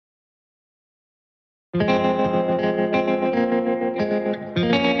I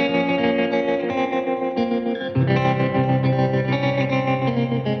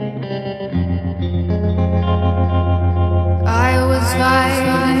was 5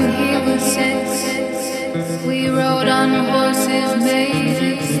 and he was 6. We rode on horses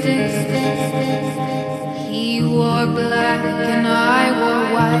made of sticks. He wore black and I wore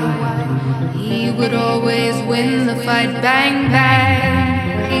white. He would always win the fight. Bang, bang.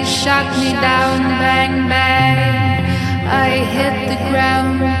 He shot me down. Bang, bang. I hit the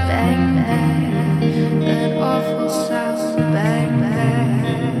ground. Bang, bang. That awful sound. Bang,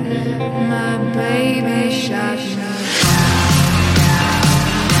 bang. My baby shot me.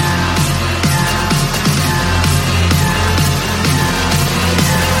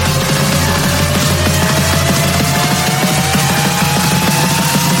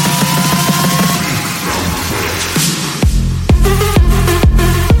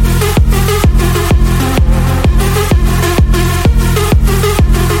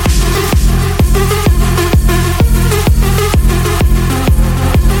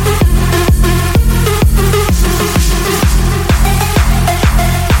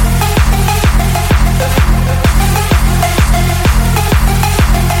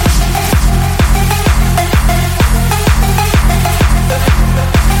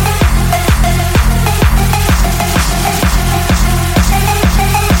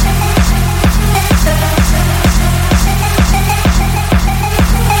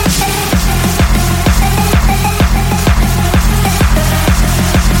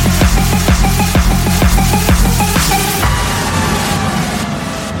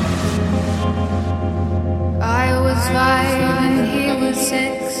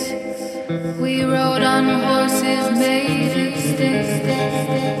 We rode on horses made of sticks.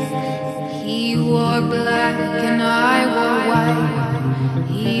 He wore black and I wore white.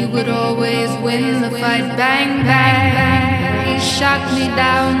 He would always win the fight. Bang, bang. He shot me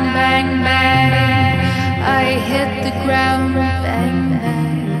down. Bang, bang. I hit the ground. Bang,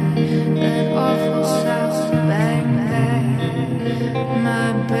 bang. That awful sound. Bang, bang.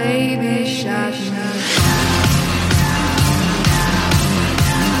 My baby shot me.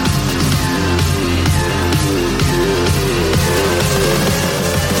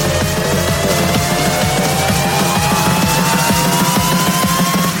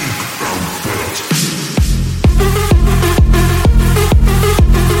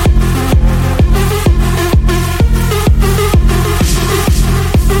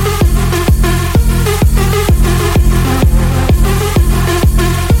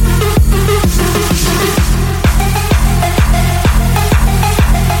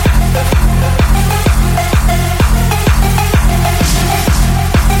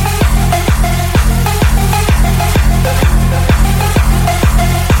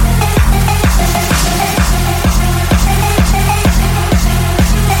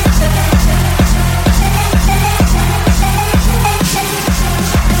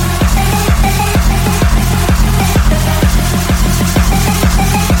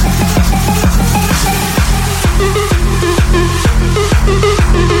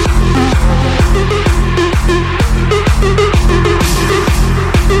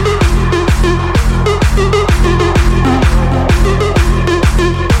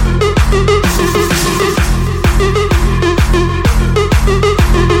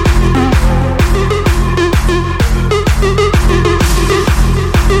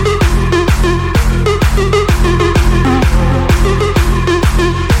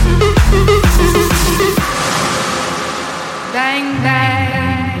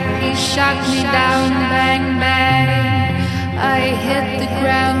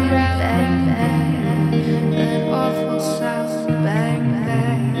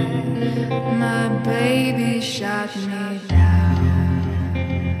 Shot me down.